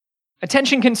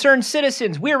Attention concerned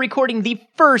citizens, we are recording the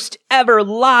first ever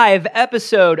live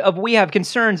episode of We Have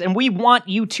Concerns, and we want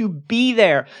you to be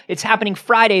there. It's happening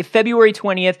Friday, February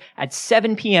 20th at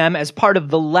 7 p.m. as part of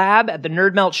The Lab at the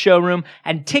Nerd Melt showroom,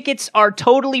 and tickets are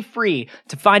totally free.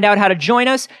 To find out how to join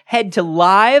us, head to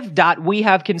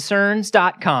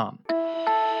live.wehaveconcerns.com.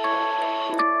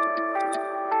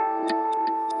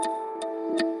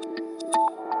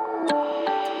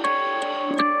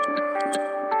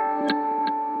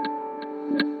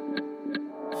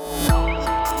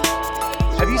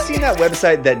 Have you seen that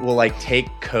website that will like take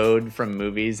code from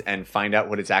movies and find out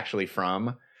what it's actually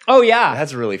from? Oh, yeah.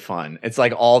 That's really fun. It's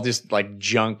like all just like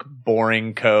junk,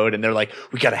 boring code. And they're like,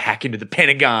 we got to hack into the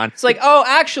Pentagon. It's like, oh,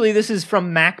 actually, this is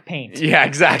from Mac Paint. Yeah,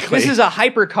 exactly. This is a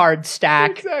HyperCard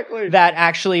stack exactly that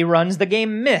actually runs the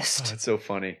game Myst. Oh, that's so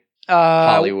funny.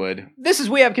 Hollywood. This is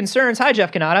We Have Concerns. Hi,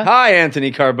 Jeff Kanata. Hi,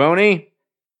 Anthony Carboni.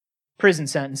 Prison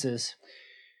sentences.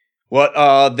 What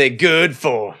are they good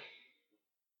for?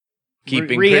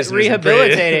 Keeping prisoners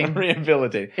rehabilitating.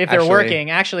 Rehabilitating. If they're working.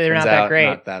 Actually, they're not that great.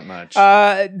 Not that much.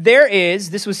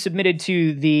 This was submitted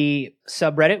to the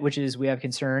subreddit, which is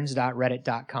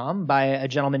wehaveconcerns.reddit.com by a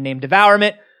gentleman named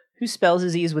Devourment, who spells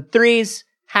his E's with threes.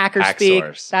 Hacker speak.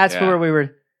 That's where we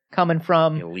were coming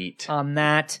from. Elite. On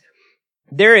that.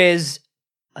 There is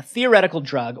a theoretical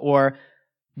drug, or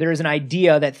there is an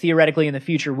idea that theoretically in the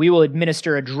future we will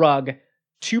administer a drug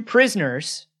to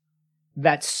prisoners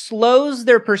that slows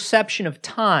their perception of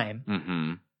time.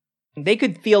 Mm-hmm. They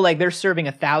could feel like they're serving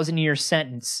a 1,000-year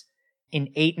sentence in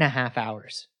 8.5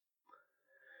 hours.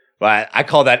 Well, I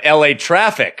call that LA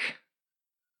traffic.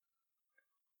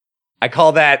 I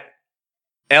call that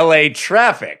LA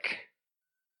traffic.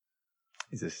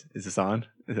 Is this on?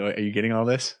 Are you getting all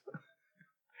this?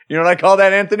 You know what I call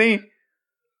that, Anthony?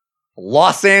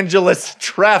 Los Angeles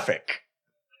traffic.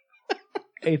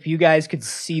 If you guys could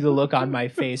see the look on my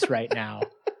face right now,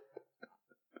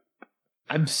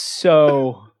 I'm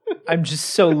just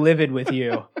so livid with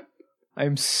you.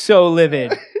 I'm so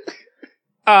livid.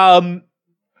 So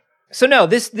no,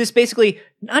 this basically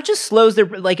not just slows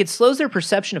it slows their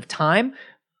perception of time,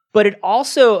 but it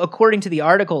also, according to the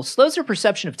article, slows their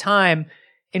perception of time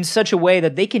in such a way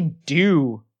that they can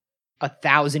do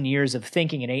 1,000 years of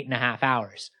thinking in 8.5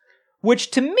 hours. Which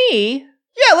to me...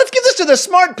 Yeah, let's give this to the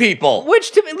smart people. Not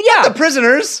the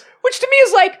prisoners. Which to me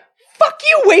is like, fuck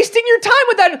you wasting your time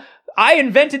with that. I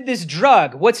invented this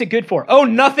drug. What's it good for? Oh,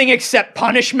 nothing except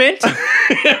punishment.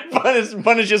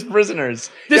 Punishes prisoners.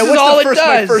 This is all it does.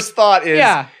 My first thought is,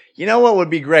 you know what would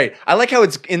be great? I like how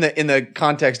it's in the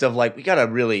context of like, we gotta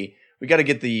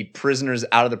get the prisoners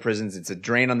out of the prisons. It's a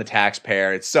drain on the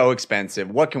taxpayer. It's so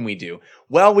expensive. What can we do?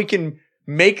 Well, we can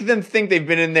make them think they've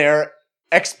been in there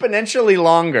exponentially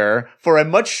longer for a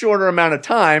much shorter amount of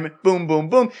time. Boom, boom,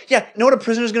 boom. Yeah, you know what a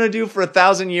prisoner's going to do for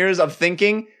 1,000 years of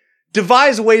thinking?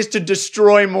 Devise ways to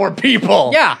destroy more people.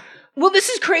 Yeah. Well, this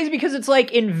is crazy because it's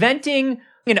like inventing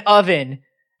an oven.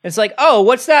 It's like, oh,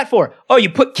 what's that for? Oh, you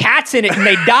put cats in it and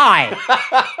they die.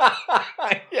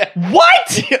 Yeah. What?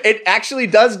 It actually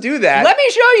does do that. Let me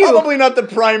show you. Probably not the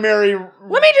primary.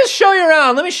 Let me just show you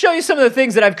around. Let me show you some of the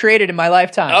things that I've created in my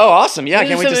lifetime. Oh, awesome. Yeah, I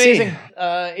can't wait to see.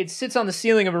 It sits on the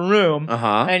ceiling of a room,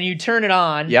 and you turn it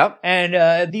on. Yep.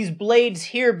 And these blades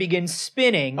here begin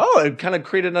spinning. Oh, it kind of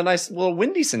created a nice little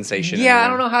windy sensation. Yeah, I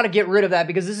don't know how to get rid of that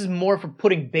because this is more for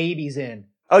putting babies in.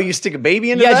 Oh, you stick a baby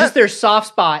into that? Yeah, just their soft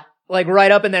spot, like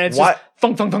right up, and then it's just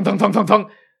thunk, thunk, thunk, thunk, thunk, thunk,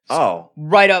 thunk. Oh.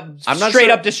 Right up, straight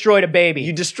up destroyed a baby.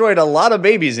 You destroyed a lot of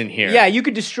babies in here. Yeah, you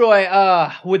could destroy,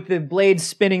 with the blades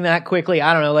spinning that quickly,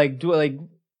 I don't know, like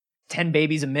 10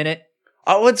 babies a minute.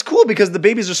 Oh, it's cool because the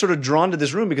babies are sort of drawn to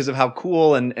this room because of how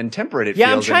cool and temperate it feels.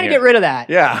 Yeah, I'm trying to get rid of that.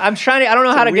 Yeah. I don't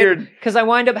know how to get, because I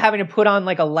wind up having to put on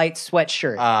like a light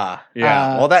sweatshirt.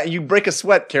 Yeah. Well, you break a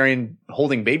sweat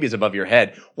holding babies above your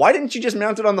head. Why didn't you just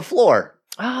mount it on the floor?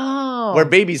 Oh. Where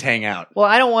babies hang out. Well,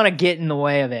 I don't want to get in the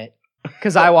way of it.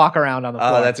 Because I walk around on the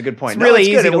floor. Oh, that's a good point. It's really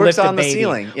easy to lift on the the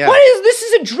ceiling. Yeah. This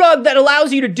is a drug that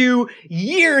allows you to do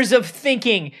years of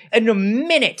thinking in a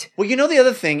minute. Well, you know the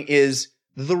other thing is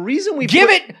the reason we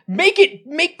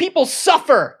make people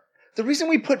suffer. The reason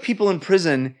we put people in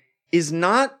prison is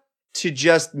not to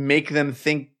just make them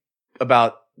think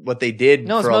about what they did.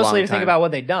 No, it's mostly to think about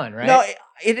what they've done, right? No,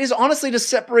 it is honestly to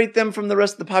separate them from the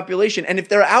rest of the population. And if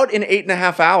they're out in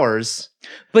 8.5 hours,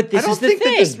 but this I don't is the think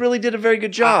thing. that this really did a very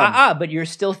good job. But you're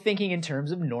still thinking in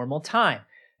terms of normal time.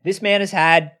 This man has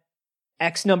had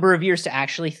X number of years to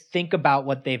actually think about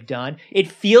what they've done.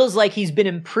 It feels like he's been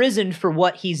imprisoned for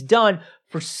what he's done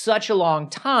for such a long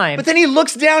time. But then he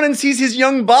looks down and sees his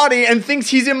young body and thinks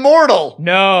he's immortal.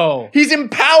 No. He's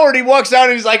empowered. He walks out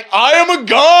and he's like, I am a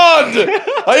god.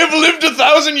 I have lived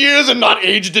 1,000 years and not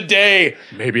aged a day.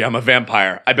 Maybe I'm a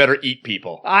vampire. I better eat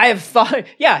people. I have thought,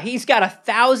 yeah, he's got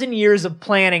 1,000 years of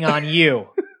planning on you.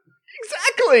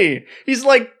 Exactly. He's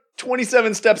like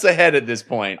 27 steps ahead at this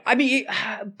point. I mean,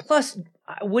 plus,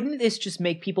 wouldn't this just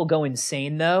make people go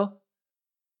insane, though?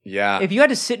 Yeah. If you had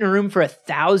to sit in a room for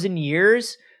 1,000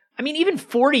 years, I mean, even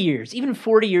 40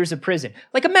 years of prison.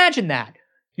 Like, imagine that.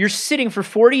 You're sitting for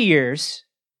 40 years.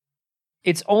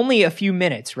 It's only a few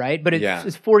minutes, right? But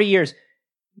it's 40 years.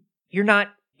 You're not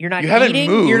You haven't eating.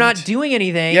 moved. You're not doing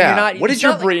anything. Yeah. You're not, What it's is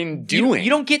your not like- brain doing? You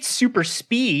don't get super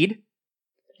speed.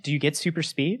 Do you get super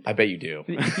speed? I bet you do.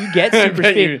 If you get I super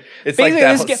bet speed. you- it's like Basically,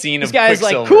 that this whole scene this of guy's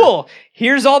like, Quicksilver. cool,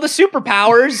 here's all the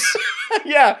superpowers.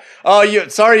 Yeah. Oh,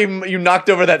 you knocked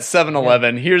over that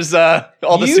 7-Eleven. Here's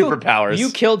all the superpowers.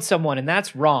 You killed someone, and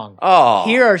that's wrong. Oh.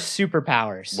 Here are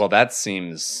superpowers. Well, that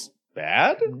seems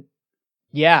bad.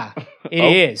 Yeah, it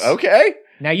is. Okay.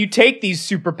 Now you take these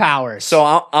superpowers. So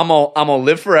I'm gonna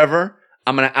live forever.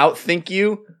 I'm gonna outthink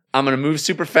you. I'm gonna move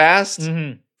super fast.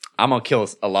 Mhm. I'm gonna kill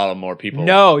a lot of more people.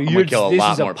 No, I'm gonna kill a this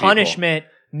lot is more a punishment.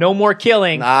 No more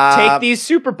killing. Nah. Take these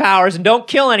superpowers and don't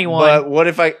kill anyone. But what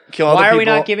if I kill other Why are people? we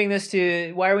not giving this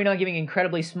to? Why are we not giving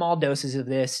incredibly small doses of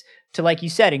this to, like you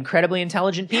said, incredibly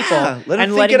intelligent people? Yeah, let 'em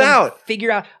and think letting it them out.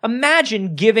 Figure out.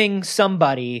 Imagine giving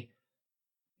the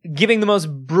most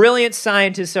brilliant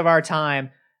scientists of our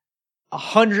time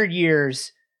 100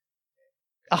 years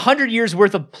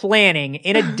worth of planning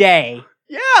in a day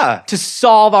Yeah. to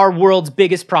solve our world's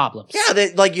biggest problems. Yeah,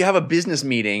 like you have a business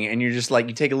meeting and you're just like,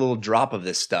 you take a little drop of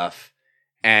this stuff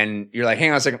and you're like,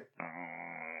 hang on a second.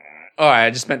 All right, I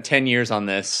just spent 10 years on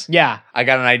this. Yeah. I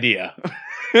got an idea.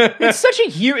 It's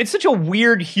such a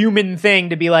weird human thing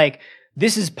to be like,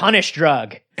 this is punish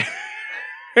drug.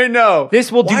 I know.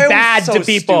 This will do Why are we bad so to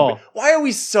people. stupid? Why are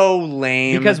we so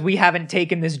lame? Because we haven't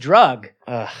taken this drug.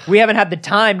 We haven't had the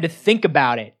time to think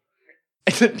about it.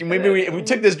 Maybe if we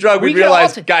took this drug, We we'd could realize,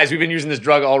 also- guys, we've been using this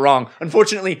drug all wrong.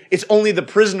 Unfortunately, it's only the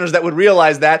prisoners that would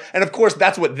realize that. And of course,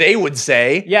 that's what they would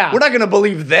say. Yeah. We're not going to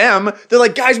believe them. They're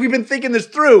like, guys, we've been thinking this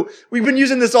through. We've been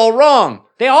using this all wrong.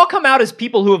 They all come out as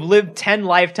people who have lived 10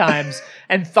 lifetimes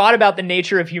and thought about the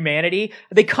nature of humanity.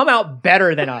 They come out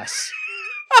better than us.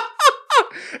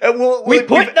 And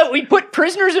We put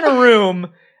prisoners in a room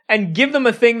and give them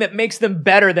a thing that makes them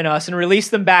better than us and release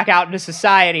them back out into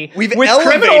society We've with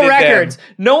elevated criminal them. records.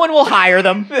 No one will hire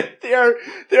them. they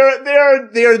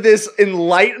are this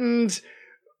enlightened,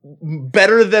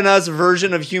 better than us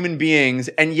version of human beings,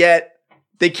 and yet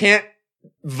they can't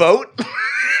vote.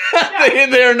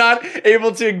 They're not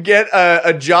able to get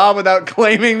a job without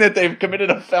claiming that they've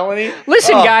committed a felony.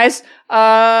 Listen, Oh. guys,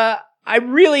 I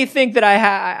really think that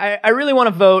I really want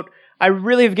to vote. I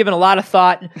really have given a lot of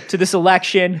thought to this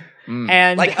election.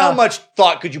 And Like, how much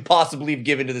thought could you possibly have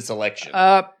given to this election?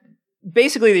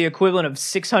 basically the equivalent of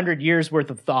 600 years worth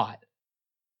of thought.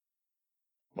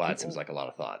 Well, that seems like a lot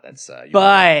of thought. That's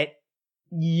But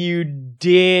you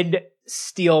did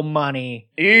steal money.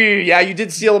 yeah, you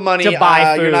did steal money. To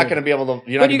buy You're not food. going to be able to.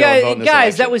 You're not But you going to be able to vote in this guys,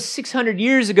 election. that was 600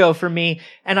 years ago for me,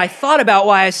 and I thought about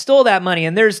why I stole that money,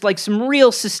 and there's like some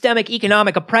real systemic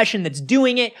economic oppression that's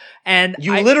doing it, and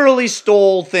You literally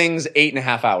stole things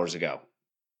 8.5 hours ago.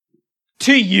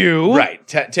 to you. Right,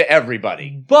 to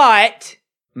everybody. But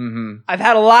Mm-hmm. I've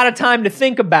had a lot of time to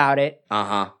think about it.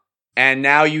 Uh-huh. And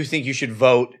now you think you should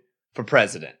vote for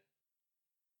president.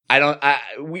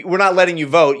 We're not letting you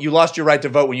vote. You lost your right to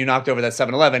vote when you knocked over that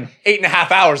 7-Eleven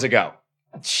 8.5 hours ago.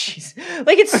 Jeez.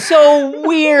 Like, it's so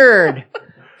weird.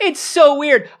 It's so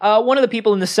weird. One of the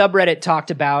people in the subreddit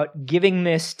talked about giving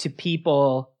this to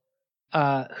people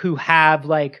who have,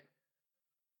 like,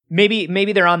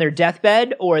 maybe they're on their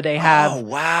deathbed, or they have... Oh,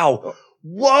 wow.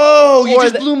 Whoa, you Or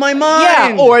just the- blew my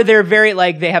mind. Yeah, or they're very,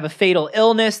 like, they have a fatal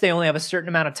illness. They only have a certain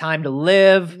amount of time to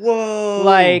live. Whoa.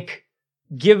 Like,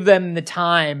 give them the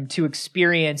time to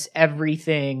experience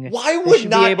everything. Why They would should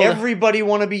be not able to- everybody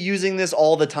want to be using this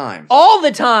all the time? All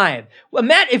the time. Well,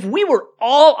 Matt, if we were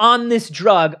all on this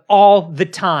drug all the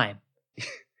time.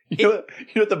 You know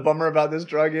what the bummer about this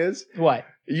drug is? What?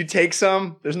 You take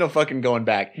some, there's no fucking going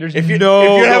back. There's if you're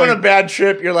no having going- a bad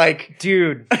trip, you're like,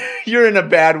 Dude. you're in a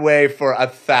bad way for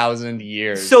 1,000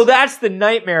 years. So that's the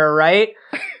nightmare, right?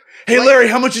 hey, Larry,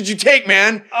 how much did you take,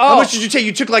 man? Oh. How much did you take?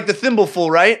 You took like the thimbleful,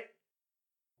 right?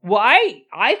 Well,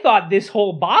 I thought this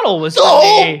whole bottle was The for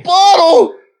whole me.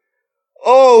 bottle!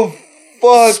 Oh,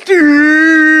 fuck.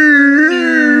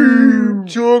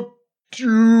 Steve took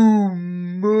too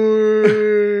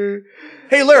much.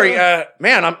 Hey, Larry,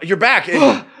 man, you're back.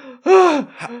 How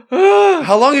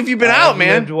long have you been out, man?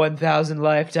 I've lived 1,000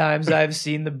 lifetimes. I've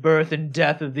seen the birth and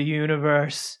death of the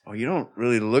universe. Oh, you don't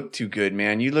really look too good,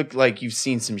 man. You look like you've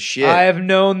seen some shit. I have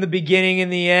known the beginning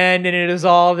and the end, and it is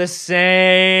all the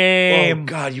same. Oh,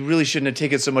 God, you really shouldn't have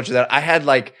taken so much of that. I had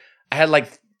like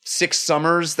 6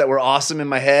 summers that were awesome in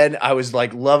my head. I was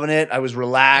like loving it. I was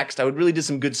relaxed. I would really do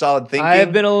some good solid thinking. I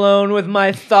have been alone with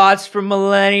my thoughts for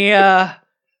millennia.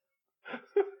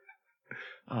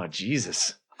 Oh,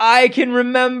 Jesus. I can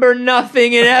remember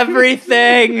nothing and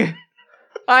everything.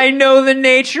 I know the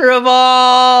nature of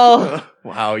all.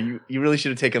 Wow, you really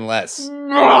should have taken less. You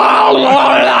know,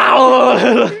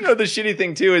 the shitty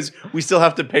thing, too, is we still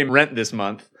have to pay rent this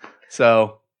month.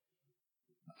 So.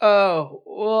 Oh,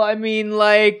 well, I mean,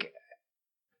 like,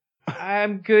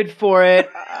 I'm good for it.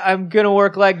 I'm going to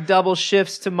work like double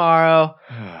shifts tomorrow.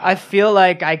 I feel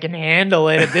like I can handle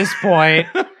it at this point.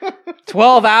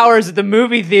 12 hours at the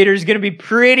movie theater is going to be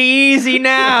pretty easy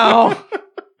now.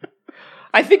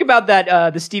 I think about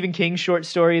that, the Stephen King short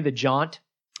story, The Jaunt.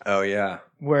 Oh, yeah.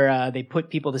 Where they put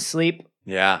people to sleep.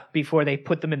 Yeah. Before they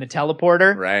put them in the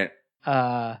teleporter. Right.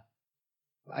 I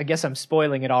guess I'm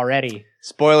spoiling it already.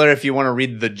 Spoiler if you want to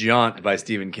read The Jaunt by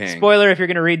Stephen King. Spoiler if you're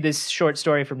going to read this short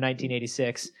story from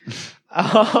 1986.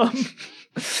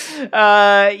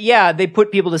 Yeah, they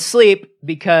put people to sleep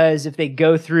because if they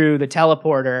go through the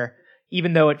teleporter,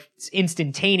 even though it's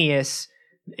instantaneous,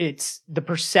 the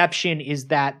perception is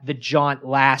that the jaunt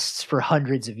lasts for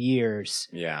hundreds of years.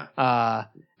 Yeah.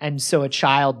 And so a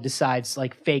child decides,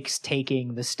 like, fakes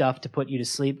taking the stuff to put you to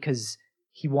sleep because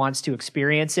he wants to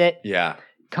experience it. Yeah.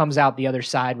 Comes out the other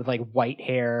side with, like, white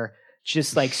hair,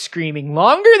 just, like, screaming,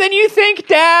 "Longer than you think,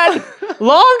 Dad!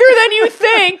 Longer than you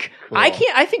think!" Cool.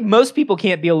 I think most people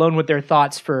can't be alone with their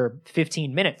thoughts for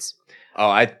 15 minutes. Oh,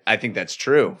 I think that's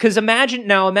true. Because imagine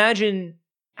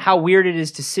how weird it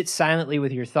is to sit silently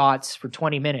with your thoughts for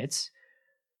 20 minutes,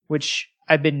 which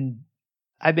I've been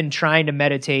trying to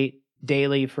meditate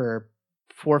daily for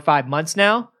 4 or 5 months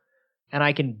now, and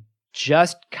I can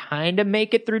just kind of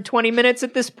make it through 20 minutes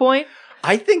at this point.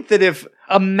 I think that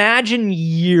imagine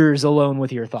years alone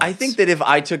with your thoughts. I think that if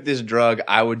I took this drug,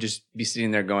 I would just be sitting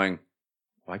there going,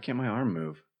 "Why can't my arm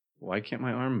move? Why can't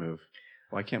my arm move?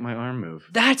 Why can't my arm move?"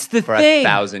 That's the for thing. For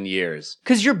 1,000 years.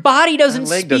 Because your body doesn't my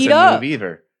leg speed doesn't up. Move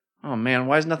either. Oh man,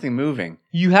 why is nothing moving?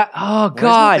 Oh God.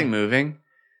 Why is nothing moving?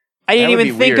 I didn't even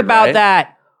think weird, about right?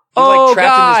 that. You're like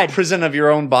trapped God. in this prison of your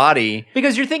own body.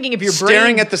 Because you're thinking if your brain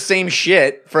staring at the same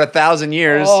shit for 1,000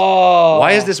 years. Oh.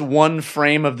 Why is this one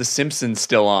frame of The Simpsons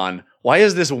still on? Why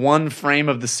is this one frame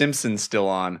of The Simpsons still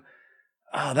on?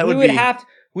 Oh, that we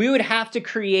would have to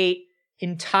create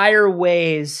entire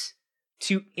ways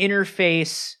to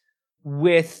interface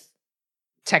with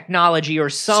technology or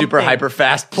something. Super hyper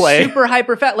fast play. Super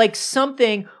hyper fast, like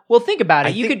something. Well, think about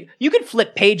it. You could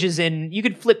flip pages in a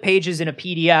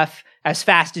PDF as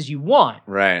fast as you want.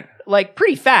 Right. Like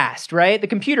pretty fast, right? The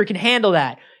computer can handle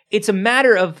that. It's a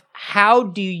matter of how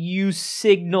do you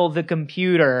signal the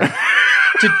computer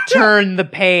to turn the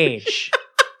page.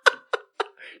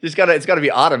 It's got to be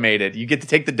automated. You get to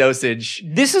take the dosage.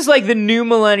 This is like the new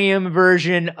millennium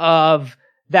version of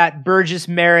that Burgess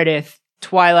Meredith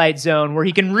Twilight Zone where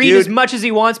he can read as much as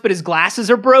he wants, but his glasses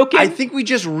are broken. I think we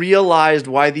just realized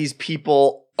why these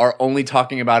people are only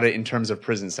talking about it in terms of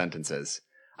prison sentences.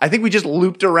 I think we just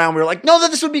looped around. We were like, no,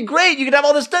 this would be great. You could have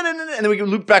all this done. And then we could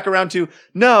loop back around to,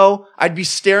 no, I'd be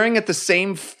staring at the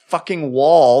same fucking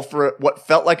wall for what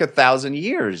felt like 1,000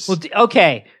 years. Well,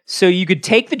 okay. So you could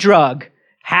take the drug,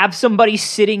 have somebody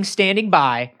standing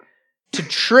by to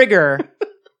trigger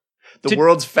the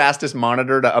world's fastest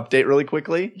monitor to update really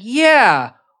quickly.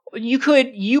 Yeah. You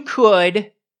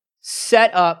could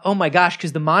set up, oh my gosh,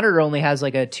 because the monitor only has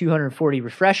like a 240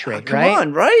 refresh rate, come right? Come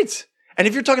on, right? And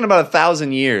if you're talking about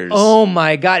 1,000 years. Oh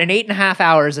my God, in 8.5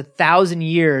 hours, 1,000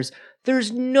 years,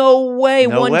 there's no way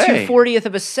 1/240th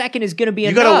of a second is going to be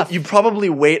enough. You probably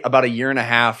wait about 1.5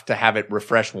 years to have it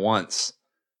refresh once.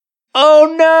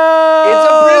 Oh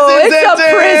no! It's a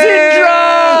prison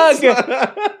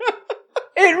drug!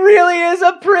 It really is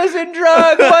a prison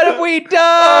drug. What have we done?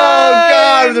 Oh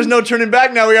God, there's no turning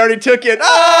back now. We already took it.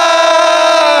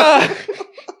 Ah!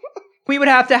 We would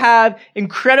have to have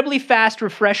incredibly fast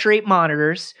refresh rate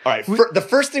monitors. All right. The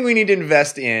first thing we need to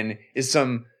invest in is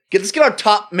let's get our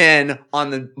top men on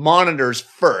the monitors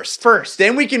first.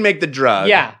 Then we can make the drug.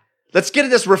 Yeah. Let's get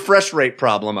this refresh rate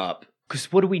problem up.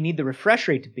 Because what do we need the refresh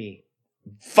rate to be?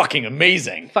 Fucking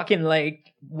amazing. Fucking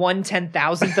like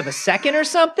 1/10,000th of a second or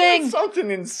something?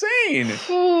 Something insane.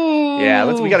 Ooh.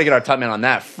 Yeah, we got to get our top man on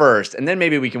that first, and then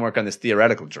maybe we can work on this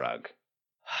theoretical drug.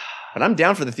 But I'm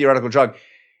down for the theoretical drug.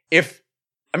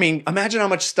 Imagine how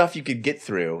much stuff you could get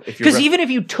through if you're because even if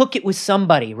you took it with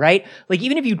somebody, right? Like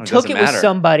even if you took it with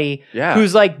somebody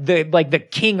who's like the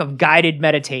king of guided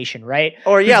meditation, right?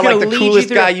 Or like the coolest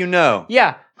guy you know.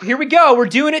 Yeah. Here we go. We're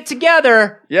doing it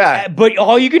together. Yeah. But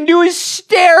all you can do is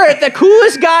stare at the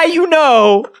coolest guy you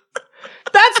know.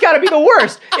 That's got to be the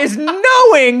worst, is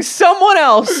knowing someone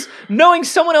else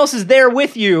is there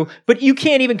with you, but you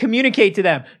can't even communicate to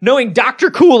them. Knowing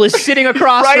Dr. Cool is sitting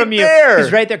across right from you. There.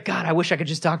 He's right there. God, I wish I could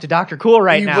just talk to Dr. Cool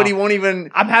now. But he won't even...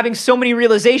 I'm having so many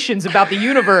realizations about the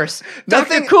universe.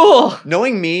 Dr. Cool.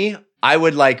 Knowing me, I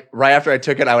would right after I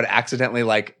took it, I would accidentally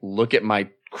look at my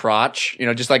crotch,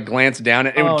 just glance down.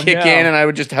 It would kick in and I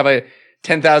would just have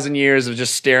 10,000 years of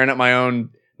just staring at my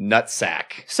own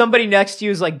nutsack. Somebody next to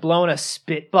you is blowing a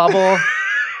spit bubble.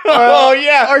 Oh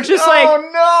yeah. Or just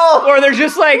no. Or they're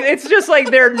just it's just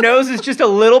their nose is just a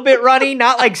little bit runny,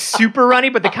 not super runny,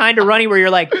 but the kind of runny where you're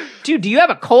like, dude, do you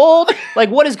have a cold?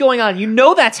 What is going on? You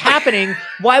know that's happening.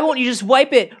 Why won't you just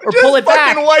wipe it or pull it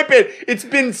back? Just fucking wipe it. It's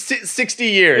been 60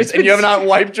 years and you have not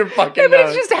wiped your fucking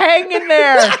nose. It's just hanging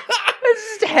there.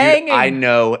 It's just hanging. Dude, I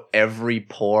know every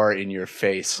pore in your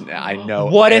face now. I know.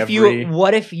 What if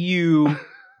you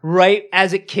right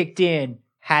as it kicked in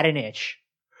had an itch?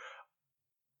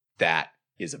 That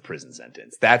is a prison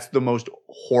sentence. That's the most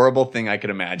horrible thing I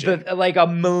could imagine. A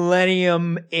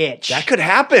millennium itch. That could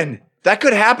happen.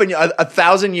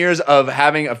 1,000 years of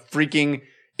having a freaking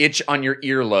itch on your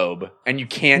earlobe and you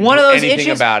can't do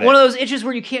anything about it. One of those itches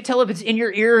where you can't tell if it's in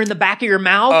your ear or in the back of your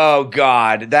mouth. Oh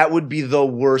God, that would be the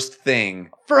worst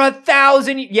thing. For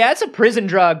 1,000, yeah, it's a prison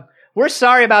drug. We're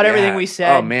sorry about everything we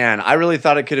said. Oh man, I really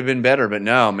thought it could have been better, but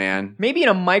no, man. Maybe in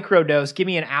a microdose, give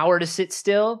me an hour to sit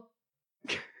still.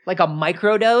 A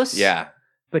microdose? Yeah.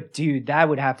 But dude, that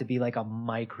would have to be a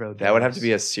microdose. That would have to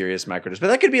be a serious microdose. But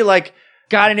that could be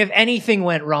God, and if anything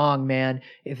went wrong, man,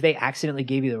 if they accidentally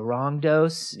gave you the wrong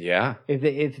dose. Yeah.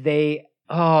 If they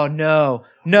oh no.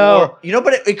 Or,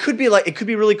 but it could be it could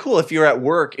be really cool if you're at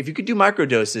work, if you could do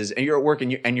microdoses and you're at work and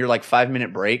your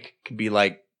 5-minute break could be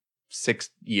 6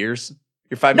 years.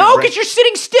 Your 5-minute No, break. because you're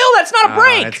sitting still. That's not a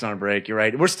break. It's not a break. You're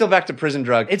right. We're still back to prison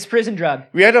drug. It's prison drug.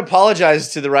 We had to apologize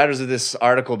to the writers of this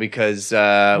article because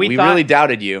we really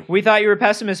doubted you. We thought you were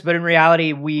pessimists, but in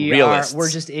reality, we're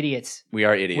just idiots. We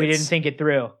are idiots. We didn't think it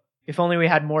through. If only we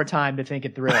had more time to think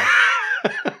it through.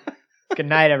 Good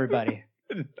night, everybody.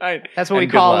 Good night. That's what we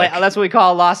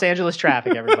call Los Angeles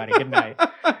traffic, everybody. Good night.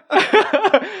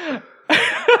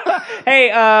 Hey,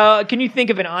 can you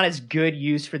think of an honest good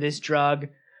use for this drug?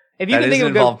 If you that can think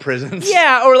doesn't involve prisons.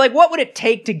 Yeah, or what would it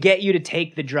take to get you to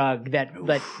take the drug?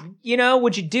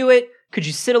 Would you do it? Could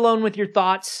you sit alone with your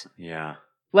thoughts? Yeah.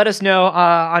 Let us know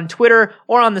on Twitter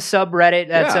or on the subreddit.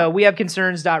 That's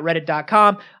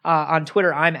wehaveconcerns.reddit.com. On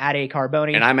Twitter, I'm at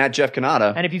 @acarboni. And I'm at Jeff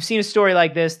Canada. And if you've seen a story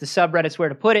like this, the subreddit's where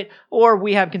to put it, or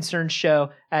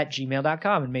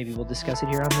wehaveconcernshow@gmail.com, and maybe we'll discuss it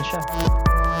here on the show.